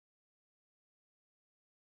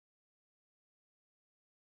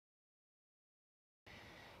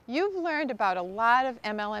You've learned about a lot of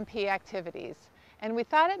MLMP activities, and we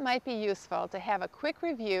thought it might be useful to have a quick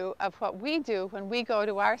review of what we do when we go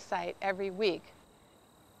to our site every week.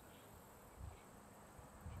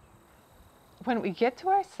 When we get to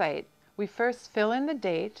our site, we first fill in the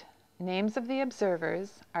date, names of the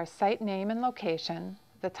observers, our site name and location,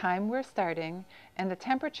 the time we're starting, and the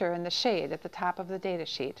temperature and the shade at the top of the data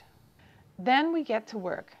sheet. Then we get to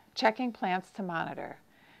work, checking plants to monitor.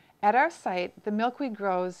 At our site, the milkweed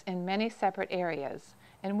grows in many separate areas,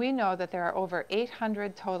 and we know that there are over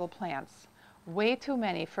 800 total plants, way too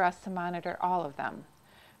many for us to monitor all of them.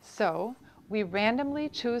 So, we randomly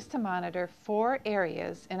choose to monitor 4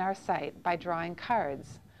 areas in our site by drawing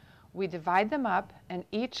cards. We divide them up and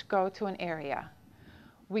each go to an area.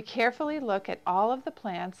 We carefully look at all of the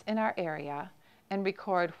plants in our area and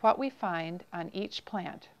record what we find on each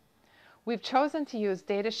plant. We've chosen to use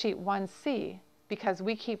datasheet 1C because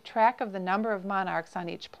we keep track of the number of monarchs on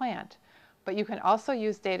each plant, but you can also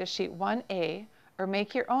use datasheet 1A or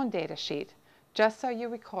make your own datasheet, just so you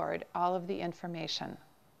record all of the information.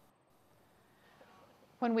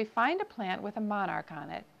 When we find a plant with a monarch on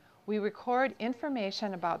it, we record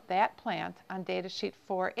information about that plant on datasheet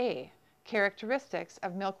 4A, characteristics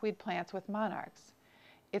of milkweed plants with monarchs.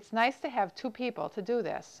 It's nice to have 2 people to do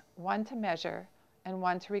this, one to measure and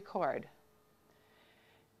one to record.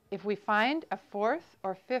 If we find a 4th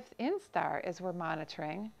or 5th instar as we're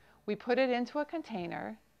monitoring, we put it into a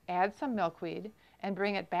container, add some milkweed, and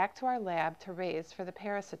bring it back to our lab to raise for the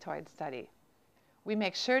parasitoid study. We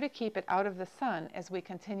make sure to keep it out of the sun as we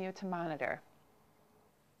continue to monitor.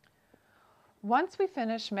 Once we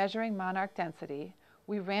finish measuring monarch density,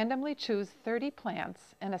 we randomly choose 30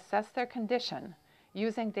 plants and assess their condition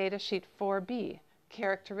using datasheet 4B,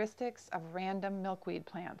 characteristics of random milkweed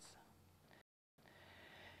plants.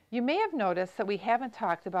 You may have noticed that we haven't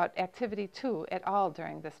talked about activity 2 at all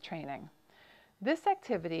during this training. This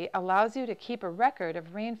activity allows you to keep a record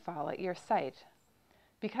of rainfall at your site.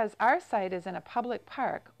 Because our site is in a public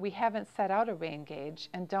park, we haven't set out a rain gauge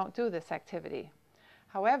and don't do this activity.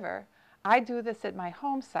 However, I do this at my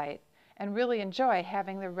home site and really enjoy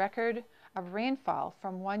having the record of rainfall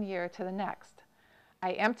from one year to the next.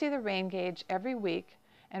 I empty the rain gauge every week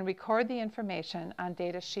and record the information on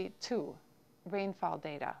datasheet 2, rainfall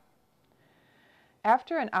data.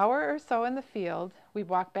 After an hour or so in the field, we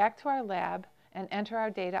walk back to our lab and enter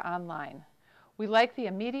our data online. We like the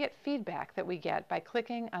immediate feedback that we get by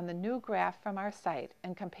clicking on the new graph from our site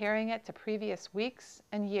and comparing it to previous weeks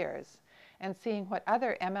and years, and seeing what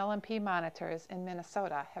other MLMP monitors in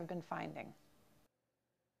Minnesota have been finding.